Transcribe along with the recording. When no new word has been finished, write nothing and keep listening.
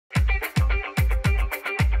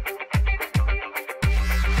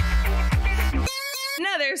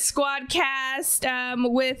another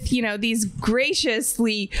SQUADcast with, you know, these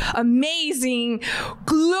graciously amazing,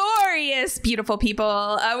 glorious, beautiful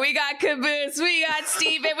people. We got Caboose, we got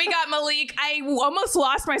Steven, we got Malik. I almost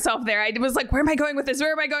lost myself there. I was like, where am I going with this?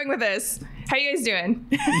 Where am I going with this? How you guys doing?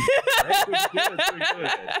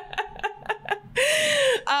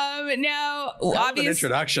 Now, obviously, an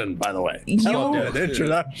introduction, by the way.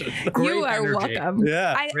 Introduction. You are energy. Welcome.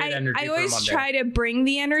 Yeah, I always try to bring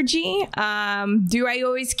the energy. Do I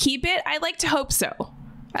always keep it? I like to hope so.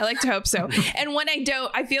 And when I don't,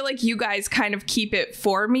 I feel like you guys kind of keep it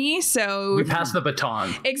for me. So we pass the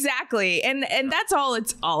baton. Exactly. And that's all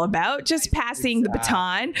it's all about. Just passing the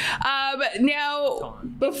baton. Now,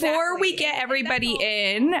 before we get everybody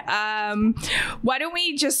in, why don't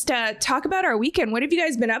we just talk about our weekend? What have you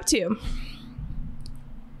guys been up to?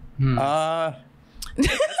 That's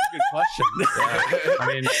a good question. I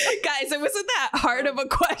mean, guys, it wasn't that hard of a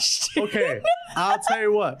question. Okay, I'll tell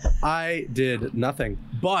you what. I did nothing,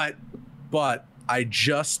 but I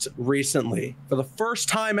just recently, for the first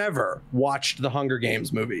time ever, watched the Hunger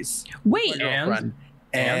Games movies. Wait, with my girlfriend.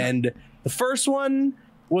 And the first one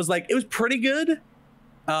was like, it was pretty good.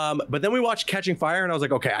 But then we watched Catching Fire, and I was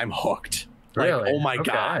like, okay, I'm hooked. Like, really? Oh my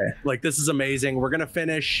God. Like, this is amazing. We're gonna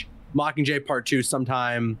finish Mockingjay Part 2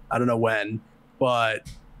 sometime. I don't know when. But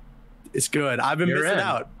it's good. I've been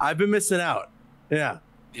missing out. Yeah.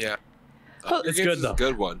 Yeah. It's good though. A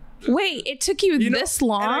good one. Wait, it took you this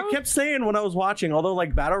long? And I kept saying when I was watching, although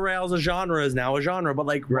like Battle Royale is now a genre, but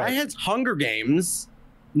like why has Hunger Games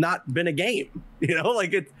not been a game? You know,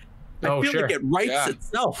 like it. I feel like it writes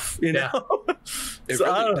itself. You know, it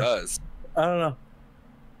really does. I don't know.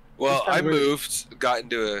 Well, I moved, got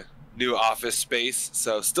into a new office space,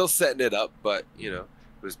 so still setting it up, but you know.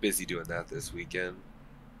 Was busy doing that this weekend.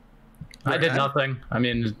 I did nothing. I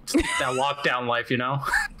mean, it's that lockdown life, you know?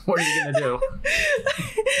 What are you gonna do?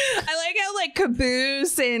 I like how like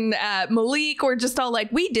Caboose and Malik were just all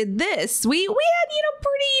like, we did this. We had, you know,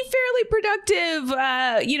 pretty fairly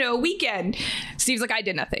productive weekend. Steve's like, I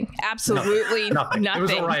did nothing. Absolutely nothing. It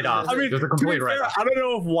was a write-off. I mean, it was a complete write-off. I don't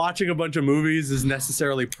know if watching a bunch of movies is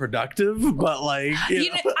necessarily productive, but like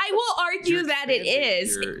you know, I will argue that it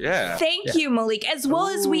is. Thank you, Malik. As well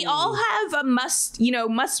as we all have a must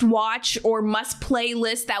watch or must play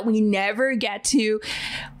list that we never get to.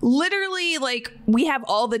 Literally, like, we have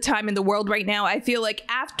all the time in the world right now. I feel like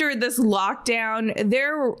after this lockdown,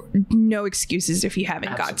 there are no excuses if you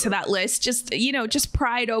haven't got to that list. Just, you know, just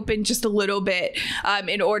pry it open just a little bit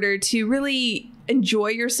in order to really enjoy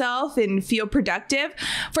yourself and feel productive.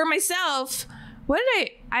 For myself, what did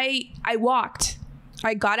I walked.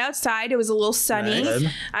 I got outside. It was a little sunny. Nice.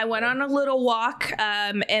 I went on a little walk,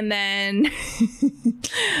 and then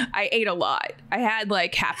I ate a lot. I had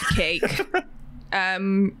like half a cake.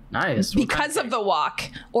 Nice. Because of the walk.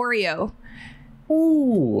 Oreo.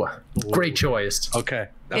 Ooh. Great choice. Okay.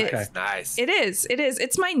 Nice. It is.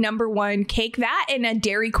 It's my #1 cake. That and a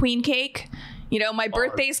Dairy Queen cake. You know, my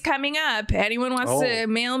birthday's coming up. Anyone wants to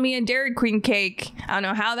mail me a Dairy Queen cake? I don't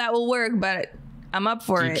know how that will work, but I'm up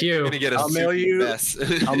for it. I'll mail you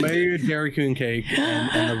a Dairy Queen cake,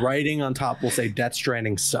 and the writing on top will say "Death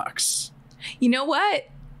Stranding sucks." You know what?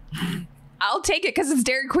 I'll take it because it's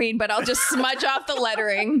Dairy Queen, but I'll just smudge off the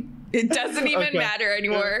lettering. It doesn't even matter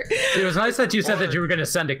anymore. It was nice that you said that you were going to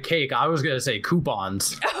send a cake. I was going to say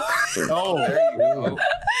coupons. There you go.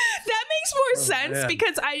 That makes more sense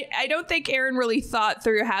because I don't think Aaron really thought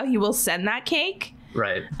through how he will send that cake.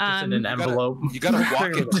 Right. Just in an envelope. You gotta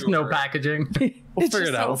walk it. Just no packaging. We'll figure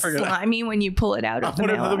it out. It's slimy when you pull it out of the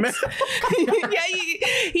mailbox. Yeah,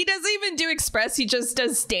 he doesn't even do express. He just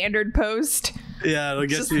does standard post. Yeah, it'll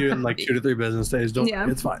get to you in like 2 to 3 business days.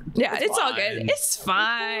 It's fine. Yeah, it's all good. It's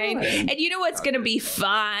fine. And you know what's going to be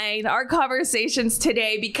fine? Our conversations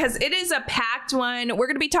today, because it is a packed one. We're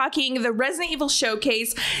going to be talking the Resident Evil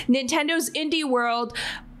Showcase, Nintendo's Indie World,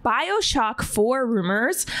 BioShock 4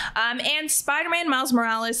 rumors, and Spider-Man Miles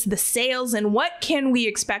Morales, the sales, and what can we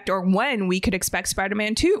expect or when we could expect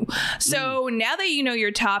Spider-Man 2. So now that you know your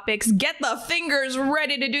topics, get the fingers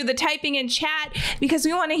ready to do the typing in chat because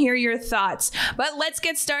we want to hear your thoughts. But let's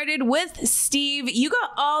get started with Steve. You got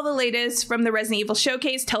all the latest from the Resident Evil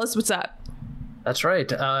Showcase. Tell us what's up. That's right.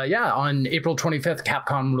 Yeah, on April 25th,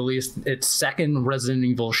 Capcom released its second Resident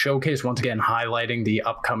Evil Showcase, once again highlighting the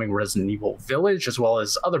upcoming Resident Evil Village, as well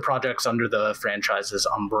as other projects under the franchise's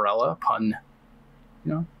umbrella. Pun,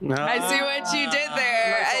 you know? I see what you did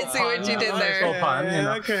there.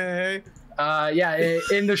 Okay. Yeah,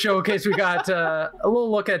 in the showcase, we got a little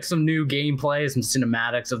look at some new gameplay, some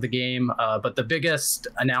cinematics of the game, but the biggest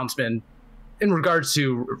announcement, in regards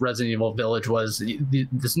to Resident Evil Village was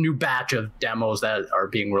this new batch of demos that are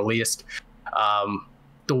being released.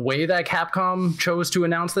 The way that Capcom chose to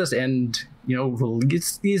announce this and,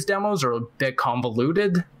 release these demos are a bit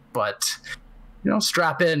convoluted, but,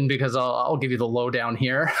 strap in because I'll give you the lowdown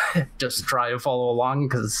here. Just try to follow along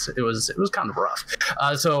because it was kind of rough.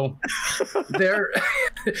 So they're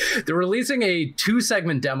releasing a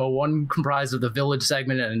 2-segment demo, one comprised of the village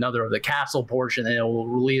segment and another of the castle portion, and it will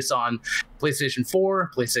release on PlayStation 4,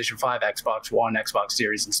 PlayStation 5, Xbox One, Xbox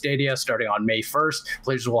Series, and Stadia starting on May 1st.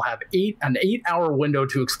 Players will have an 8-hour window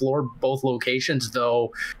to explore both locations,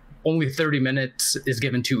 though only 30 minutes is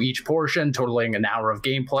given to each portion, totaling an hour of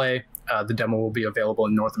gameplay. The demo will be available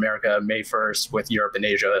in North America May 1st, with Europe and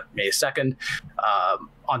Asia May 2nd.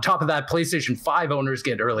 On top of that, PlayStation 5 owners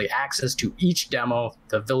get early access to each demo.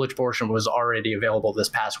 The Village portion was already available this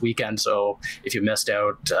past weekend, so if you missed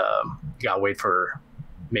out, you gotta wait for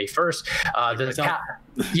May 1st.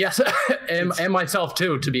 Yes, and myself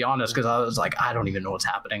too, to be honest, because I was like, I don't even know what's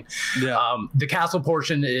happening. Yeah. The castle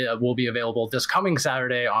portion will be available this coming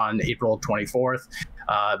Saturday on April 24th.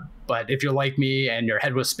 But if you're like me and your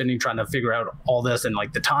head was spinning trying to figure out all this and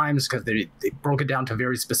like the times, because they broke it down to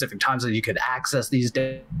very specific times that you could access these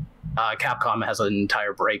days, Capcom has an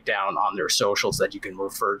entire breakdown on their socials that you can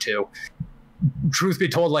refer to. Truth be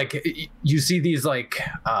told, like, you see these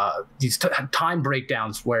these time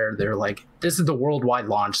breakdowns where they're like, this is the worldwide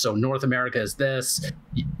launch, so North America is this,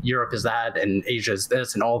 Europe is that, and Asia is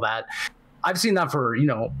this, and all that. I've seen that for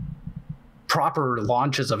proper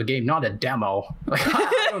launches of a game, not a demo. Like,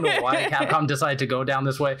 I don't know why Capcom decided to go down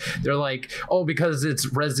this way. They're like, oh, because it's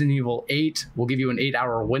Resident Evil 8, we'll give you an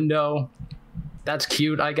 8-hour window. That's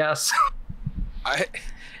cute, I guess.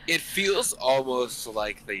 It feels almost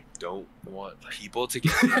like they don't want people to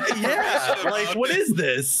get like, what is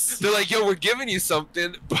this? They're like, yo, we're giving you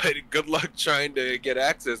something, but good luck trying to get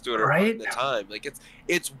access to it or find the time. Like,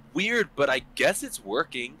 it's weird, but I guess it's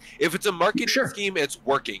working. If it's a marketing scheme, it's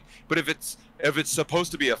working. But if it's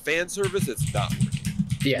supposed to be a fan service, it's not working.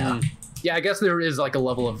 Yeah. Yeah, I guess there is like a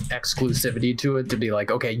level of exclusivity to it to be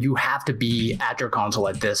like, okay, you have to be at your console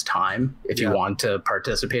at this time if you want to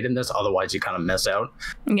participate in this. Otherwise, you kind of miss out.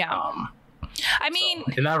 Yeah. I mean,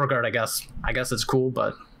 so in that regard, I guess it's cool,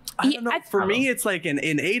 but I don't know. For me, it's like an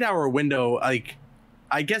 8-hour window. Like,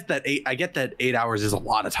 I get that 8 hours is a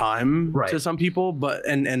lot of time to some people, but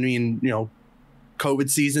and I mean,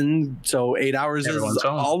 COVID season, so 8 hours is a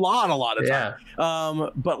lot of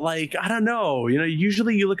time. But like, I don't know,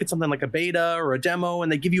 usually you look at something like a beta or a demo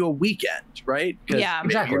and they give you a weekend, right? Maybe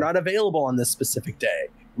you're not available on this specific day.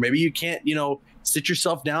 Maybe you can't, sit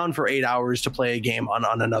yourself down for 8 hours to play a game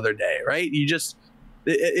on another day, right?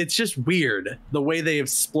 It's just weird the way they have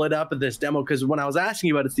split up this demo. Because when I was asking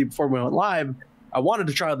you about it, Steve, before we went live, I wanted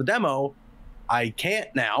to try out the demo. I can't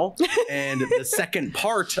now, and the second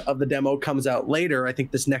part of the demo comes out later, I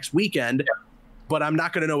think this next weekend, but I'm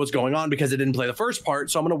not going to know what's going on because I didn't play the first part,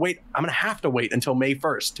 so I'm going to have to wait until May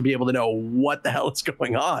 1st to be able to know what the hell is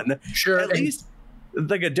going on. Sure. At least,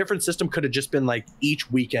 like, a different system could have just been like, each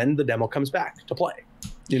weekend the demo comes back to play.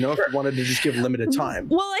 If you wanted to just give limited time.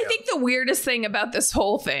 Well, I think the weirdest thing about this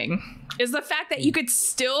whole thing is the fact that you could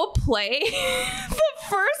still play the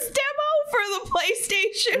first demo for the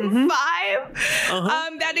PlayStation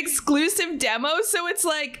 5, that exclusive demo. So it's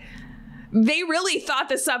like, they really thought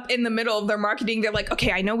this up in the middle of their marketing. They're like,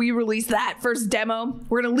 okay, I know we released that first demo.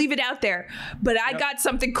 We're going to leave it out there. But I got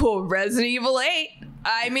something cool. Resident Evil 8.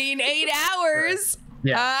 I mean, 8 hours.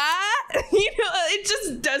 Yeah. It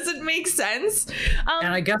just doesn't make sense.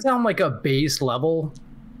 And I guess on like a base level,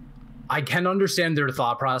 I can understand their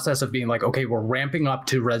thought process of being like, okay, we're ramping up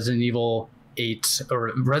to Resident Evil 8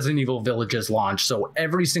 or Resident Evil Village's launch. So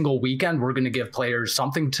every single weekend, we're going to give players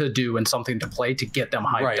something to do and something to play to get them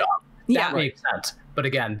hyped up. That makes sense. But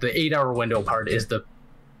again, the 8-hour window part is the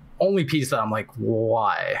only piece that I'm like,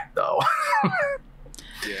 why though?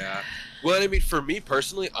 Yeah. Well, I mean, for me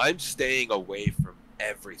personally, I'm staying away from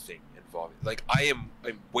everything involving. Like, I'm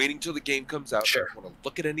waiting till the game comes out. Sure. I don't want to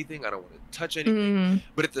look at anything. I don't want to touch anything.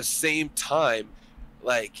 But at the same time,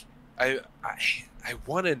 like, I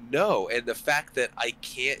want to know. And the fact that I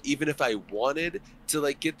can't, even if I wanted to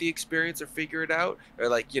like get the experience or figure it out, or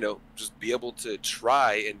like, just be able to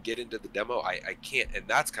try and get into the demo, I can't. And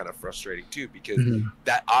that's kind of frustrating too, because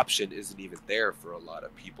that option isn't even there for a lot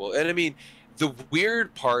of people. And I mean, the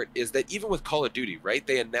weird part is that even with Call of Duty, right,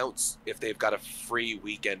 they announce if they've got a free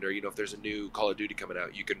weekend, or if there's a new Call of Duty coming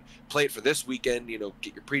out, you can play it for this weekend, get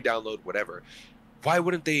your pre-download, whatever. Why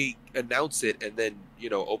wouldn't they announce it and then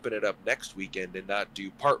open it up next weekend and not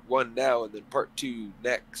do part 1 now and then part 2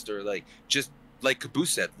 next, or like just like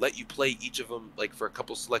Caboose said, let you play each of them like for a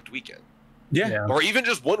couple select weekends. Yeah. Or even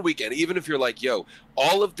just one weekend, even if you're like, yo,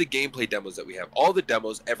 all of the gameplay demos that we have, all the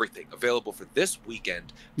demos, everything available for this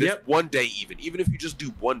weekend, this one day, even if you just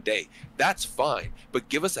do one day, that's fine. But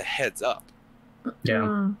give us a heads up.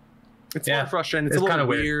 Yeah. It's a little frustrating. It's a little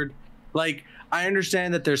weird. Like, I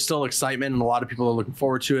understand that there's still excitement and a lot of people are looking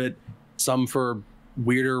forward to it, some for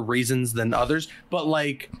weirder reasons than others. But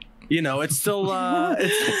like, you know, it's still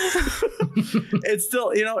it's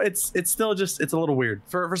still, you know, it's still just, it's a little weird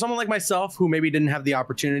for someone like myself who maybe didn't have the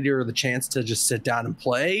opportunity or the chance to just sit down and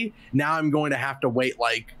play. Now I'm going to have to wait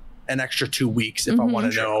like an extra 2 weeks if I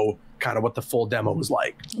want to know kind of what the full demo was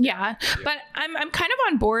like. Yeah, but I'm kind of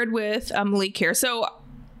on board with Malik here. So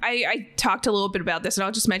I talked a little bit about this, and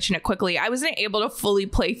I'll just mention it quickly. I wasn't able to fully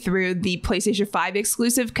play through the PlayStation 5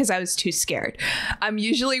 exclusive because I was too scared.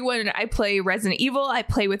 Usually when I play Resident Evil, I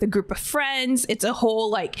play with a group of friends. It's a whole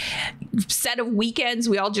like set of weekends.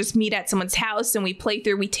 We all just meet at someone's house and we play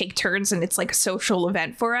through. We take turns, and it's like a social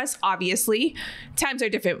event for us. Obviously, times are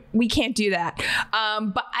different. We can't do that.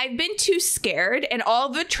 But I've been too scared, and all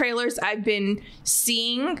the trailers I've been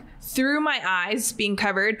seeing through my eyes being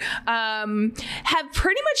covered have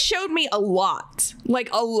pretty much showed me a lot.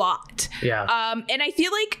 Yeah. And I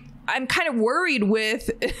feel like I'm kind of worried with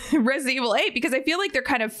Resident Evil 8 because I feel like they're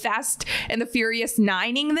kind of Fast and the Furious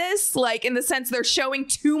 9ing this, like in the sense they're showing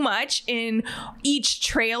too much in each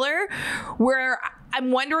trailer, where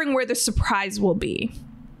I'm wondering where the surprise will be.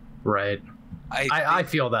 Right. I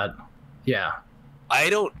feel that. Yeah.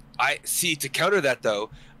 I see, to counter that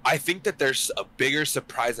though, I think that there's a bigger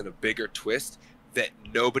surprise and a bigger twist that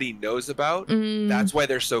nobody knows about. That's why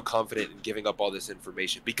they're so confident in giving up all this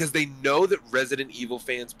information, because they know that Resident Evil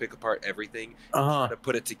fans pick apart everything to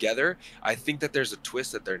put it together. I think that there's a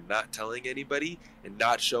twist that they're not telling anybody and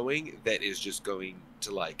not showing that is just going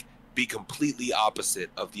to like be completely opposite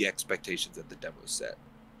of the expectations that the demo set.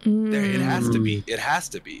 It has to be. It has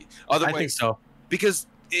to be. Otherwise, I think so. Because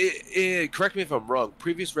correct me if I'm wrong,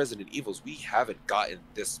 previous Resident Evils, we haven't gotten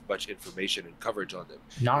this much information and coverage on them.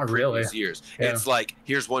 Not really. Years. Yeah. It's like,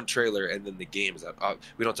 here's one trailer and then the game is out.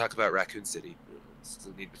 We don't talk about Raccoon City.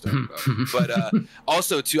 Still need to talk about. But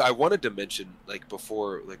also too, I wanted to mention, like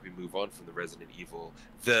before like we move on from the Resident Evil,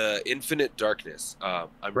 the Infinite Darkness. I'm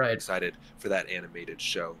really excited for that animated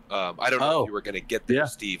show. I don't know if you were going to get there,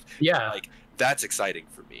 Steve. Yeah. Like, that's exciting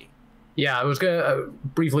for me. Yeah, I was going to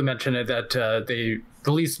briefly mention it that they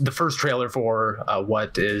released the first trailer for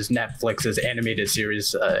what is Netflix's animated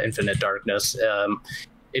series, Infinite Darkness.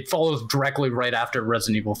 It follows directly right after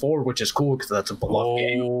Resident Evil 4, which is cool because that's a beloved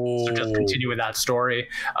game. So just continuing that story.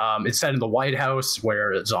 It's set in the White House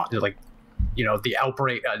where it's like, you know, the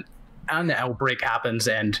outbreak, an outbreak happens,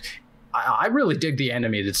 and I really dig the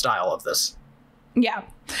animated style of this. Yeah.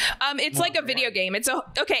 It's like a video game. It's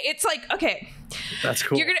okay. That's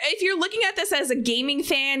cool. If you're looking at this as a gaming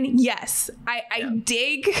fan, yes, I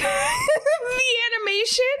dig the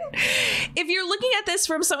animation. If you're looking at this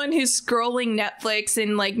from someone who's scrolling Netflix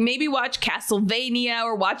and like maybe watch Castlevania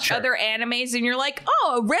or watch other animes and you're like,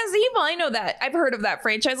 oh, Resident Evil, I know that. I've heard of that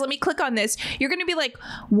franchise. Let me click on this. You're going to be like,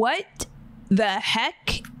 what the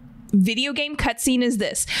heck video game cutscene is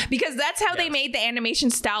this? Because that's how they made the animation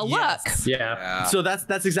style look. Yeah. So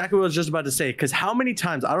that's exactly what I was just about to say. Because how many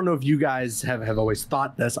times, I don't know if you guys have always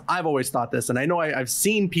thought this. I've always thought this, and I know I've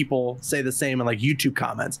seen people say the same in like YouTube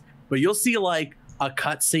comments. But you'll see like a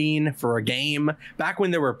cutscene for a game back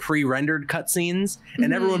when there were pre-rendered cutscenes,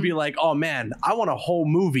 and everyone would be like, "Oh man, I want a whole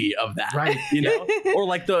movie of that." Right. You know, or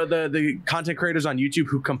like the content creators on YouTube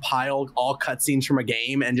who compile all cutscenes from a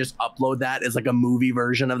game and just upload that as like a movie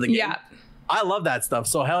version of the game. Yeah, I love that stuff.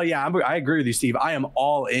 So hell yeah, I agree with you, Steve. I am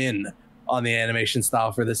all in on the animation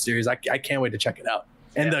style for this series. I can't wait to check it out.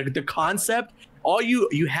 And the concept, all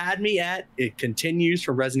you had me at, it continues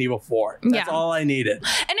from Resident Evil 4. That's all I needed.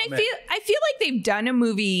 And I feel like they've done a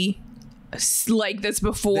movie like this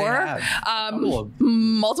before,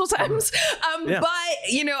 multiple times. But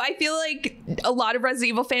you know, I feel like a lot of Resident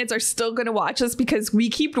Evil fans are still going to watch this because we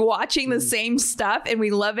keep watching the same stuff and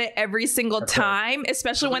we love it every single time,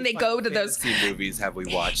 especially when they go to those movies have we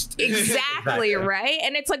watched. Exactly. Right.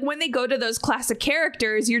 And it's like when they go to those classic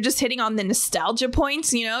characters, you're just hitting on the nostalgia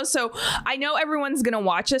points, you know? So I know everyone's going to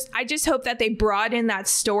watch this. I just hope that they broaden that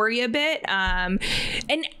story a bit. And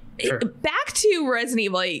back to Resident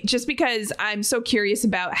Evil 8, just because I'm so curious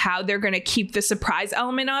about how they're going to keep the surprise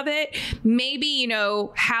element of it. Maybe, you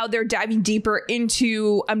know, how they're diving deeper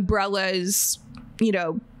into Umbrella's, you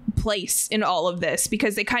know, place in all of this,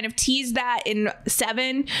 because they kind of teased that in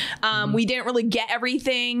 7. We didn't really get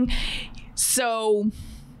everything. So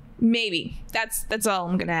maybe that's all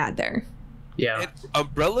I'm going to add there. Yeah. And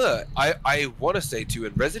Umbrella, I want to say too,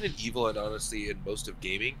 in Resident Evil and honestly in most of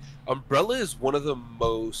gaming, Umbrella is one of the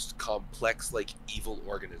most complex like evil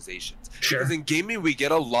organizations. Sure. Because in gaming we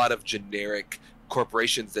get a lot of generic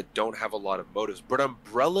corporations that don't have a lot of motives, but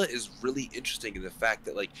Umbrella is really interesting in the fact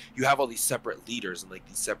that like you have all these separate leaders and like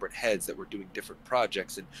these separate heads that were doing different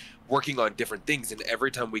projects and working on different things, and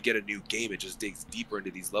every time we get a new game it just digs deeper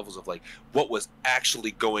into these levels of like what was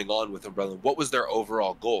actually going on with Umbrella, what was their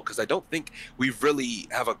overall goal, because I don't think we really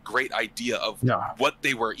have a great idea of what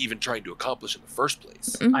they were even trying to accomplish in the first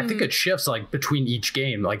place. I think it shifts like between each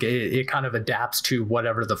game, like it kind of adapts to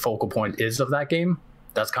whatever the focal point is of that game.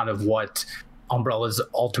 That's kind of what Umbrella's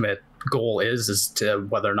ultimate goal is to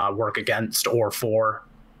whether or not work against or for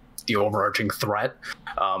the overarching threat.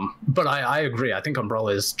 But I agree. I think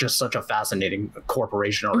Umbrella is just such a fascinating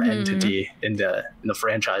corporation or entity in the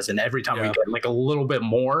franchise. And every time we get like a little bit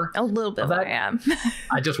more of that,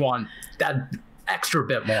 I just want that extra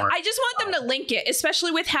bit more. I just want them to link it,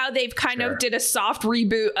 especially with how they've kind of did a soft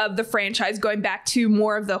reboot of the franchise, going back to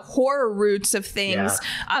more of the horror roots of things.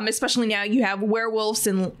 Especially now you have werewolves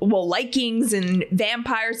and Vikings and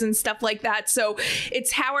vampires and stuff like that. So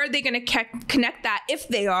it's how are they going to connect that, if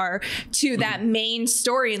they are, to that main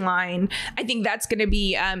storyline? I think that's going to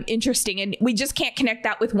be interesting, and we just can't connect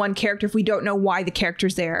that with one character if we don't know why the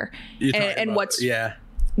character's there and what's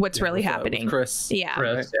really happening. Chris.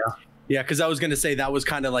 Chris, Yeah, because I was going to say that was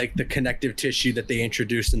kind of like the connective tissue that they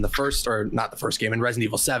introduced in the first, or not the first game, in Resident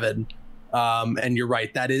Evil 7. And you're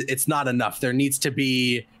right, it's not enough. There needs to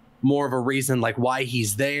be more of a reason, like why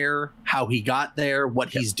he's there, how he got there, what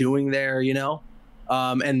he's doing there, you know?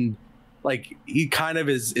 And like he kind of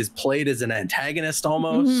is played as an antagonist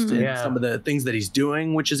almost in some of the things that he's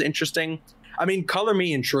doing, which is interesting. I mean, color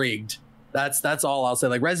me intrigued. That's all I'll say.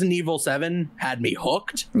 Like Resident Evil 7 had me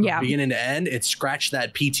hooked, beginning to end. It scratched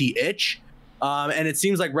that PT itch. And it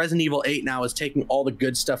seems like Resident Evil 8 now is taking all the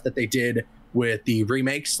good stuff that they did with the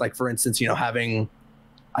remakes. Like, for instance, you know, having,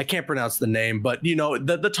 I can't pronounce the name, but you know,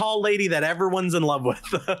 the tall lady that everyone's in love with,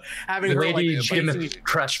 having her lady like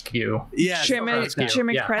Chimakrescu. Having her like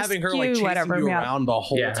chasing you around the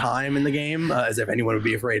whole time in the game, as if anyone would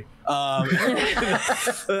be afraid.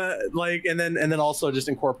 Like, and then also just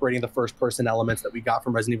incorporating the first person elements that we got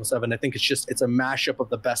from Resident Evil 7. I think it's a mashup of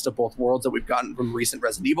the best of both worlds that we've gotten from recent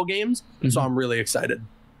Resident Evil games. So I'm really excited.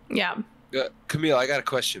 Camille, I got a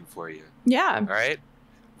question for you. All right,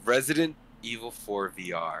 Resident Evil 4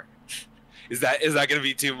 VR. Is that going to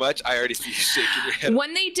be too much? I already see you shaking your head.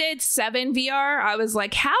 When they did 7 VR, I was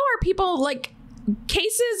like, how are people, like,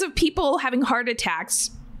 cases of people having heart attacks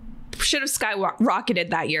should have skyrocketed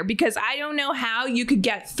that year, because I don't know how you could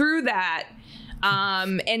get through that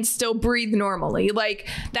and still breathe normally. Like,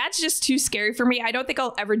 that's just too scary for me. I don't think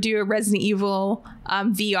I'll ever do a Resident Evil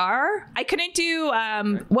VR. I couldn't do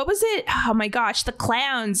what was it? Oh my gosh, the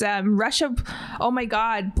clowns, Rush of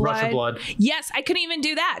Blood. Yes, I couldn't even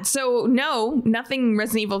do that. So no, nothing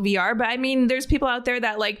Resident Evil VR. But I mean, there's people out there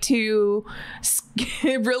that like to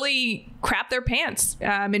really crap their pants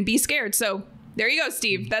and be scared. So there you go,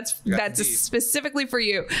 Steve. That's specifically for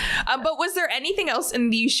you. But was there anything else in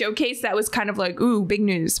the showcase that was kind of like, ooh, big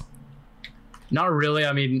news? Not really.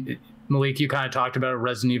 I mean, Malik, you kind of talked about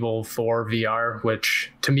Resident Evil 4 VR,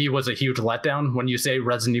 which to me was a huge letdown. When you say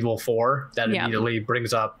Resident Evil 4, that immediately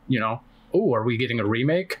brings up, you know, oh, are we getting a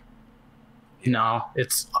remake? No,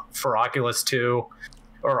 it's for Oculus 2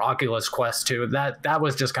 or Oculus Quest 2. That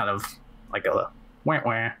was just kind of like a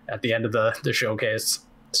wah at the end of the showcase.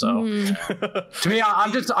 So to me,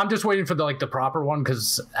 I'm just waiting for the proper one,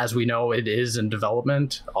 because as we know, it is in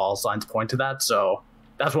development. All signs point to that. So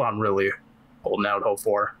that's what I'm really holding out hope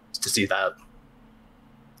for, is to see that.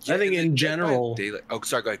 I think in general. Oh,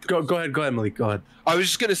 sorry. Go ahead. Go ahead, Malik. Go ahead. I was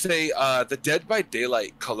just gonna say the Dead by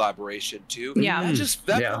Daylight collaboration too. Yeah.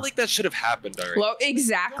 Felt like that should have happened already. Well,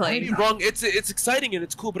 exactly. Don't get me wrong. It's exciting and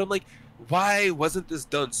it's cool, but I'm like, why wasn't this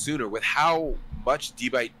done sooner? With how much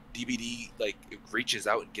DVD like reaches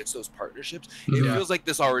out and gets those partnerships, it feels like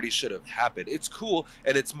this already should have happened. It's cool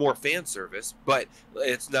and it's more fan service, but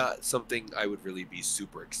it's not something I would really be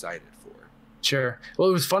super excited for. Sure. Well,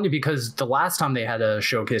 it was funny because the last time they had a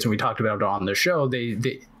showcase and we talked about it on the show, they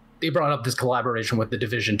brought up this collaboration with the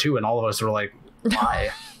Division 2, and all of us were like,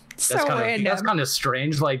 why? That's kind of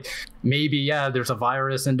strange. Like, maybe there's a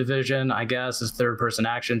virus in Division, I guess. It's third-person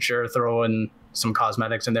action, sure, throw in some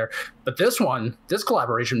cosmetics in there. But this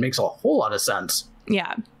collaboration makes a whole lot of sense.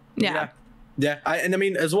 Yeah. And I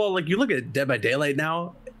mean, as well, like, you look at Dead by Daylight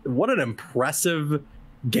now, what an impressive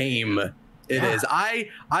game it is. I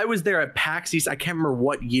was there at PAX East, I can't remember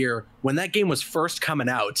what year, when that game was first coming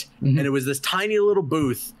out, and it was this tiny little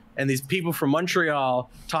booth and these people from Montreal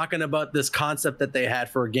talking about this concept that they had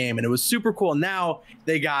for a game, and it was super cool. Now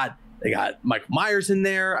they got Mike Myers in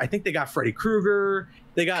there. I think they got Freddy Krueger.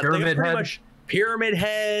 They got pretty much Pyramid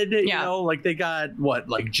Head. You know, like they got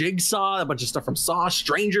Jigsaw, a bunch of stuff from Saw,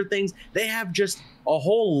 Stranger Things. They have just a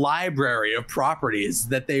whole library of properties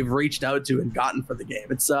that they've reached out to and gotten for the game.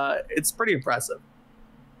 It's pretty impressive.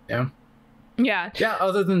 Yeah.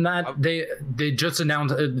 Other than that, they just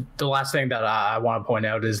announced the last thing that I want to point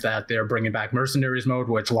out is that they're bringing back Mercenaries mode,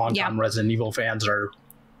 which longtime Resident Evil fans are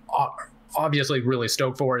obviously really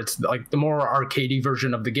stoked for. It's like the more arcadey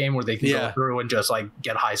version of the game where they can go through and just like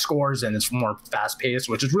get high scores, and it's more fast paced,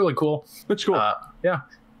 which is really cool. That's cool.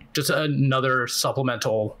 Just another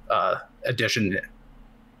supplemental addition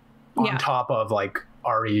on top of like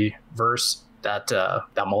RE Verse, that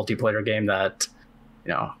multiplayer game that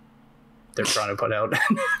they're trying to put out.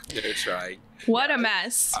 They're trying. What a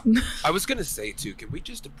mess. I was gonna say too, can we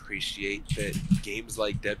just appreciate that games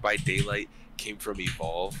like Dead by Daylight came from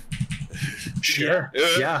Evolve? Sure.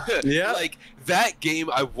 Yeah. Like that game,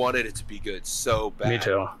 I wanted it to be good so bad. Me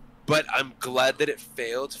too. But I'm glad that it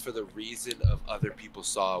failed for the reason of other people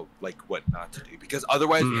saw like what not to do, because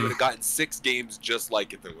otherwise we would have gotten 6 games just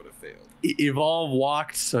like it that would have failed. Evolve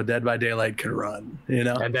walked so Dead by Daylight could run,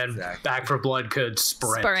 and then Back 4 Blood could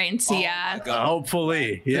sprint.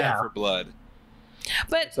 Hopefully, Back 4 Blood.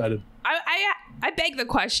 But I beg the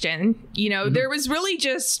question. There was really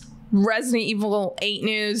just Resident Evil 8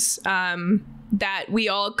 news that we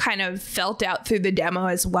all kind of felt out through the demo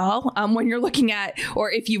as well. When you're looking at, or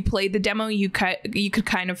if you played the demo, you could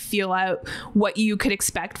kind of feel out what you could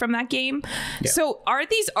expect from that game. So are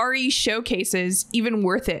these RE showcases even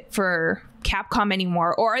worth it for Capcom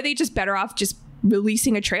anymore, or are they just better off just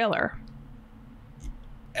releasing a trailer?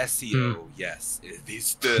 SEO, yes.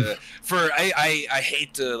 I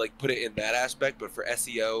hate to like put it in that aspect, but for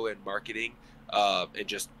SEO and marketing, and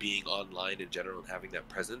just being online in general and having that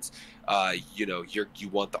presence, you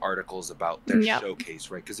want the articles about their showcase,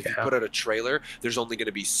 right? Because if you put out a trailer, there's only going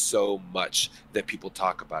to be so much that people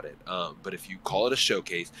talk about it. But if you call it a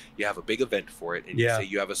showcase, you have a big event for it, and you say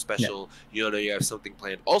you have a special, you have something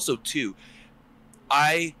planned. Also, too,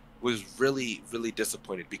 I was really, really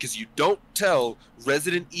disappointed because you don't tell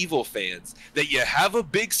Resident Evil fans that you have a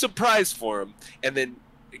big surprise for them, and then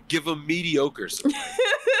give them mediocre surprise.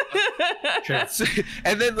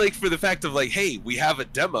 And then like for the fact of like, hey, we have a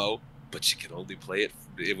demo, but you can only play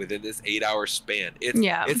it within this 8-hour span.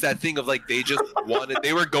 It's that thing of like they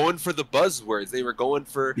were going for the buzzwords, they were going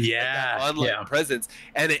for like, online presence,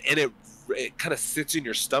 and it kind of sits in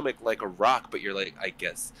your stomach like a rock. But you're like, I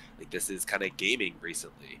guess like this is kind of gaming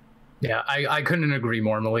recently. Yeah, I couldn't agree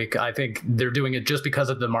more, Malik. I think they're doing it just because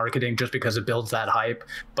of the marketing, just because it builds that hype.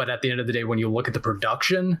 But at the end of the day, when you look at the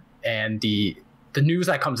production and the news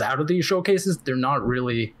that comes out of these showcases, they're not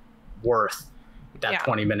really worth that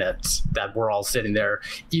 20 minutes that we're all sitting there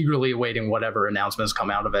eagerly awaiting whatever announcements come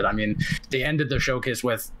out of it. I mean, they ended the showcase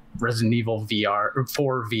with Resident Evil VR,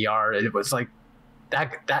 4 VR. It was like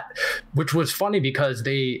that, which was funny because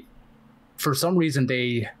for some reason,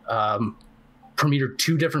 premiered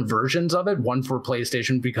 2 different versions of it, one for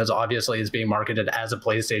PlayStation because obviously it's being marketed as a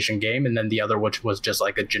PlayStation game, and then the other which was just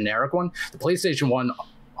like a generic one. The PlayStation one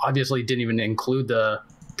obviously didn't even include the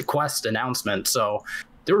Quest announcement, so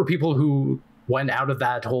there were people who went out of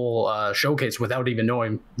that whole showcase without even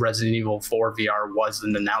knowing Resident Evil 4 VR was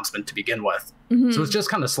an announcement to begin with. So it's just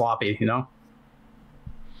kind of sloppy,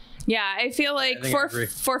 Yeah, I feel like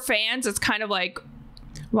for fans, it's kind of like,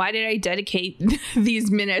 why did I dedicate these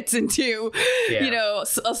minutes into,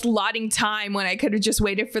 slotting time when I could have just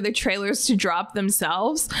waited for the trailers to drop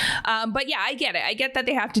themselves? But yeah, I get it. I get that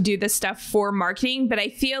they have to do this stuff for marketing, but I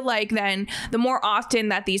feel like then the more often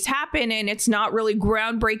that these happen and it's not really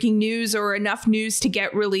groundbreaking news or enough news to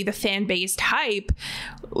get really the fan-based hype,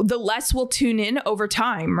 the less we'll tune in over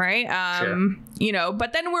time, right?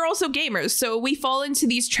 But then we're also gamers, so we fall into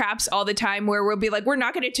these traps all the time where we'll be like, we're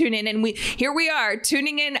not going to tune in, and here we are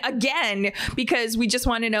tuning in again because we just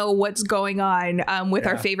want to know what's going on with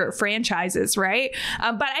our favorite franchises, right?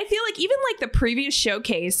 But I feel like even like the previous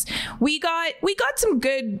showcase, we got some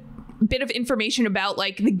good bit of information about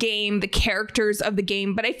like the game, the characters of the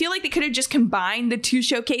game, but I feel like they could have just combined the 2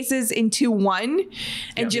 showcases into one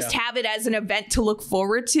and have it as an event to look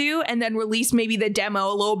forward to, and then release maybe the demo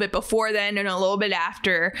a little bit before then and a little bit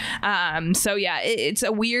after. So yeah, it's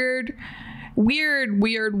a weird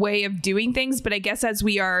way of doing things, but I guess as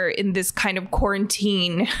we are in this kind of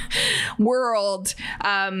quarantine world,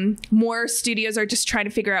 more studios are just trying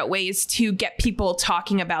to figure out ways to get people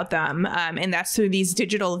talking about them, and that's through these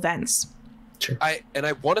digital events. Sure. I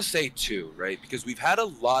want to say too, right? Because we've had a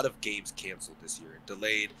lot of games canceled this year,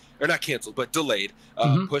 delayed, or not canceled, but delayed,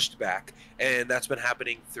 pushed back, and that's been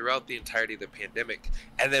happening throughout the entirety of the pandemic.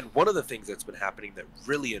 And then one of the things that's been happening that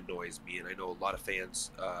really annoys me, and I know a lot of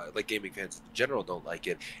fans, like gaming fans in general, don't like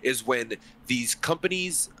it, is when these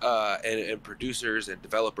companies and producers and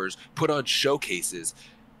developers put on showcases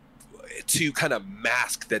to kind of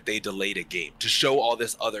mask that they delayed a game, to show all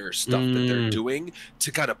this other stuff that they're doing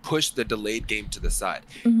to kind of push the delayed game to the side.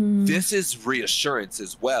 This is reassurance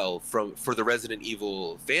as well for the Resident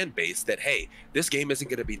Evil fan base that, hey, this game isn't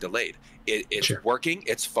going to be delayed. It's working.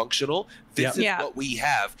 It's functional. This is what we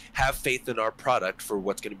have. Have faith in our product for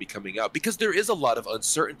what's going to be coming out, because there is a lot of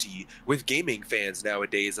uncertainty with gaming fans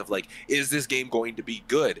nowadays of like, is this game going to be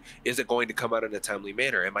good? Is it going to come out in a timely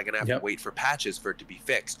manner? Am I going to have to wait for patches for it to be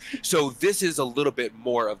fixed? So this is a little bit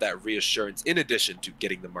more of that reassurance in addition to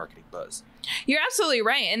getting the marketing buzz. You're absolutely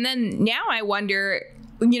right. And then now I wonder,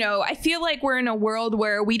 I feel like we're in a world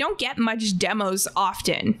where we don't get much demos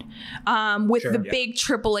often with the big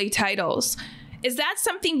AAA titles. Is that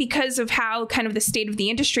something because of how kind of the state of the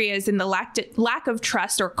industry is and the lack of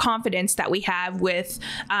trust or confidence that we have with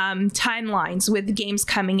timelines with games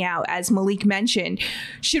coming out, as Malik mentioned?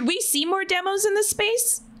 Should we see more demos in this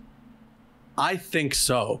space? I think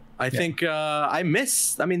so. I think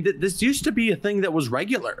this used to be a thing that was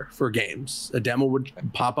regular for games. A demo would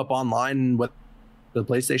pop up online with the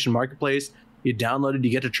PlayStation Marketplace. You download it,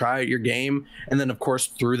 you get to try out your game. And then, of course,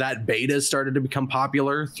 through that, betas started to become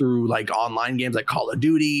popular through like online games like Call of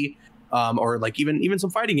Duty, or like even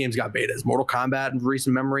some fighting games got betas. Mortal Kombat in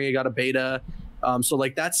recent memory got a beta. So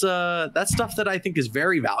like that's stuff that I think is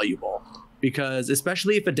very valuable, because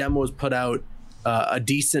especially if a demo is put out a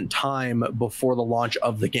decent time before the launch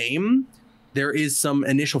of the game, there is some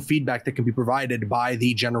initial feedback that can be provided by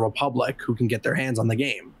the general public who can get their hands on the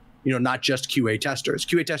game. Not just QA testers.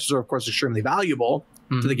 QA testers are, of course, extremely valuable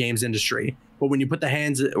to the games industry. But when you put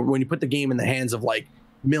the game in the hands of like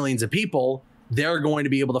millions of people, they're going to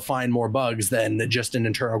be able to find more bugs than just an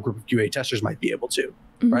internal group of QA testers might be able to,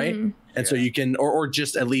 right? And so you can, or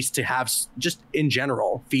just at least to have just in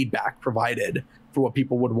general feedback provided for what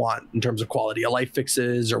people would want in terms of quality of life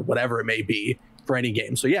fixes or whatever it may be for any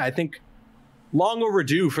game. So yeah, I think long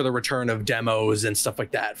overdue for the return of demos and stuff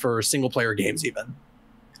like that for single player games even.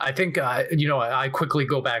 I think, I quickly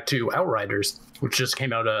go back to Outriders, which just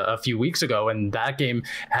came out a few weeks ago, and that game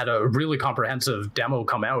had a really comprehensive demo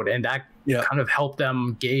come out, and that kind of helped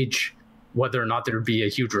them gauge whether or not there'd be a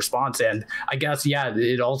huge response. And I guess,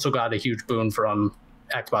 it also got a huge boon from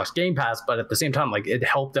Xbox Game Pass, but at the same time, like, it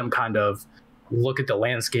helped them kind of look at the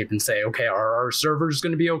landscape and say, okay, are our servers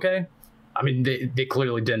going to be okay? I mean, they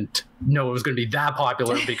clearly didn't know it was going to be that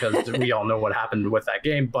popular because we all know what happened with that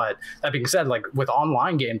game. But that being said, like with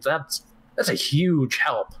online games, that's a huge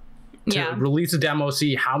help to release a demo,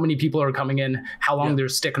 see how many people are coming in, how long they're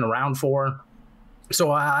sticking around for.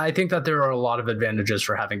 So I think that there are a lot of advantages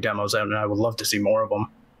for having demos out, and I would love to see more of them.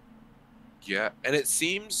 Yeah, and it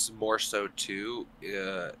seems more so too,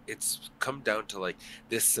 it's come down to like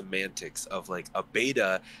this semantics of like a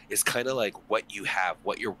beta is kind of like what you have,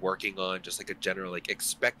 what you're working on, just like a general like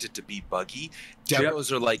expect it to be buggy.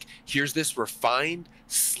 Demos are like, here's this refined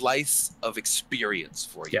slice of experience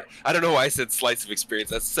for you. I don't know why I said slice of experience.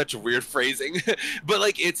 That's such a weird phrasing. But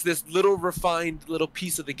like it's this little refined little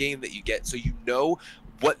piece of the game that you get, so you know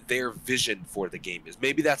what their vision for the game is.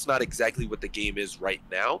 Maybe that's not exactly what the game is right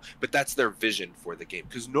now, but that's their vision for the game.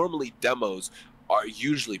 Because normally demos are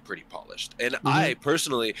usually pretty polished. And I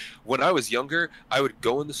personally, when I was younger, I would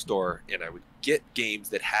go in the store and I would get games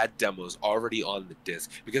that had demos already on the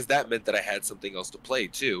disc, because that meant that I had something else to play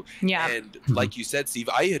too. And like you said, Steve,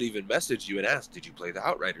 I had even messaged you and asked, did you play the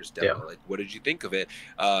Outriders demo? Like, what did you think of it?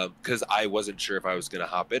 Because I wasn't sure if I was going to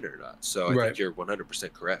hop in or not. So I think you're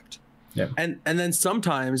 100% correct. And then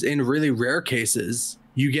sometimes in really rare cases,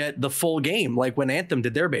 you get the full game, like when Anthem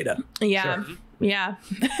did their beta. And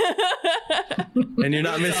you're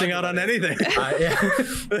not missing out on anything.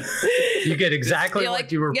 You get exactly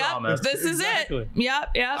what you were promised. This is it.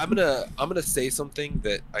 I'm gonna say something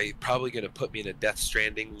that I probably gonna put me in a Death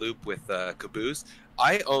Stranding loop with Caboose.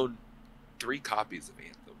 I own 3 copies of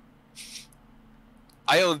Anthem.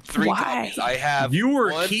 I own 3 copies. I have. You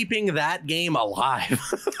were keeping that game alive.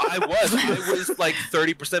 I was like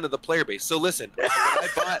 30% of the player base. So listen,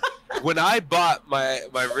 when I bought my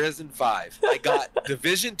Risen 5, I got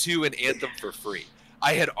Division 2 and Anthem for free.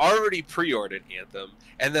 I had already pre-ordered Anthem,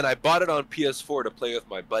 and then I bought it on PS4 to play with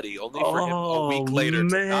my buddy, only for him a week later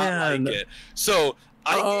to not like it. So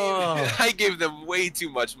I gave them way too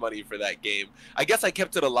much money for that game. I guess I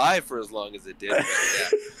kept it alive for as long as it did.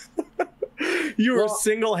 But You were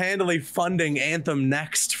single-handedly funding Anthem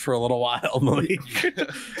Next for a little while, Malik.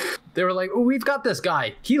 They were like, oh, we've got this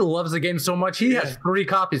guy. He loves the game so much. He has 3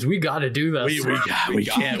 copies. We got to do this. We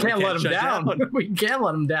can't let him down. We can't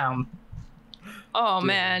let him down. Oh,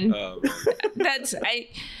 man. That's...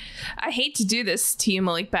 I hate to do this to you,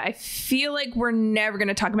 Malik, but I feel like we're never going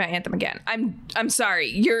to talk about Anthem again. I'm sorry.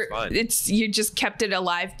 You just kept it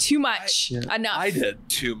alive too much. Enough. I did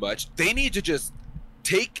too much. They need to just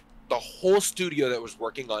take the whole studio that was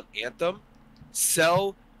working on Anthem,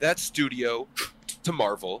 sell that studio to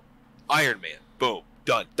Marvel, Iron Man. Boom.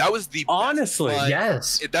 Done. That was the honestly,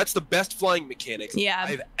 yes. That's the best flying mechanics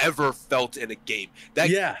I've ever felt in a game.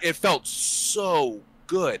 It felt so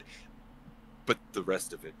good. But the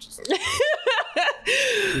rest of it just we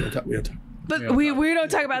don't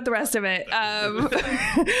talk about the rest of it.